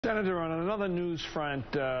Senator, on another news front,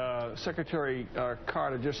 Secretary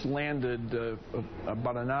Carter just landed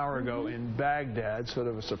about an hour ago in Baghdad, sort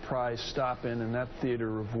of a surprise stop-in that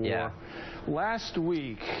theater of war. Yeah. Last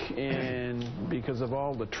week, because of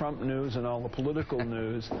all the Trump news and all the political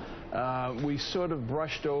news, we sort of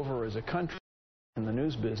brushed over as a country in the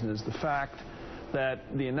news business the fact that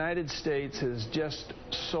the United States has just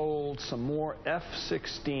sold some more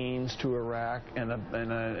F-16s to Iraq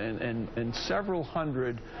and several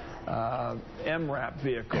hundred MRAP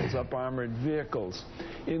vehicles, up-armored vehicles.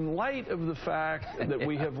 In light of the fact that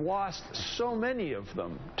we have lost so many of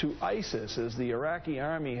them to ISIS as the Iraqi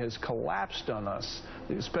army has collapsed on us,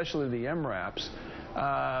 especially the MRAPs,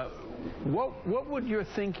 what would your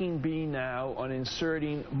thinking be now on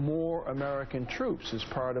inserting more American troops as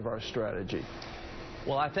part of our strategy?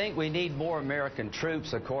 Well, I think we need more American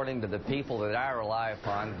troops, according to the people that I rely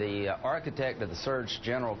upon. The architect of the surge,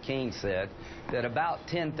 General King, said that about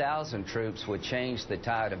 10,000 troops would change the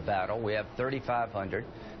tide of battle. We have 3,500.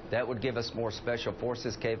 That would give us more special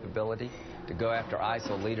forces capability to go after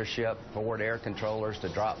ISIL leadership, forward air controllers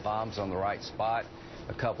to drop bombs on the right spot,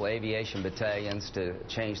 a couple aviation battalions to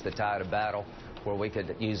change the tide of battle where we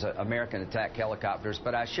could use American attack helicopters.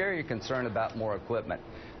 But I share your concern about more equipment.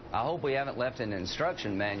 I hope we haven't left an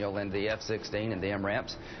instruction manual in the F-16 and the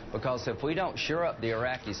MRAPs, because if we don't shore up the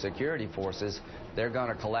Iraqi security forces, they're going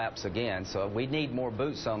to collapse again. So we need more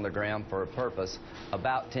boots on the ground for a purpose.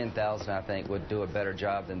 About 10,000, I think, would do a better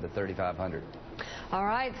job than the 3,500. All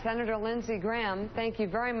right, Senator Lindsey Graham, thank you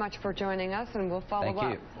very much for joining us, and we'll follow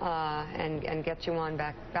up and get you on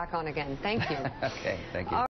back on again. Thank you. Okay, thank you.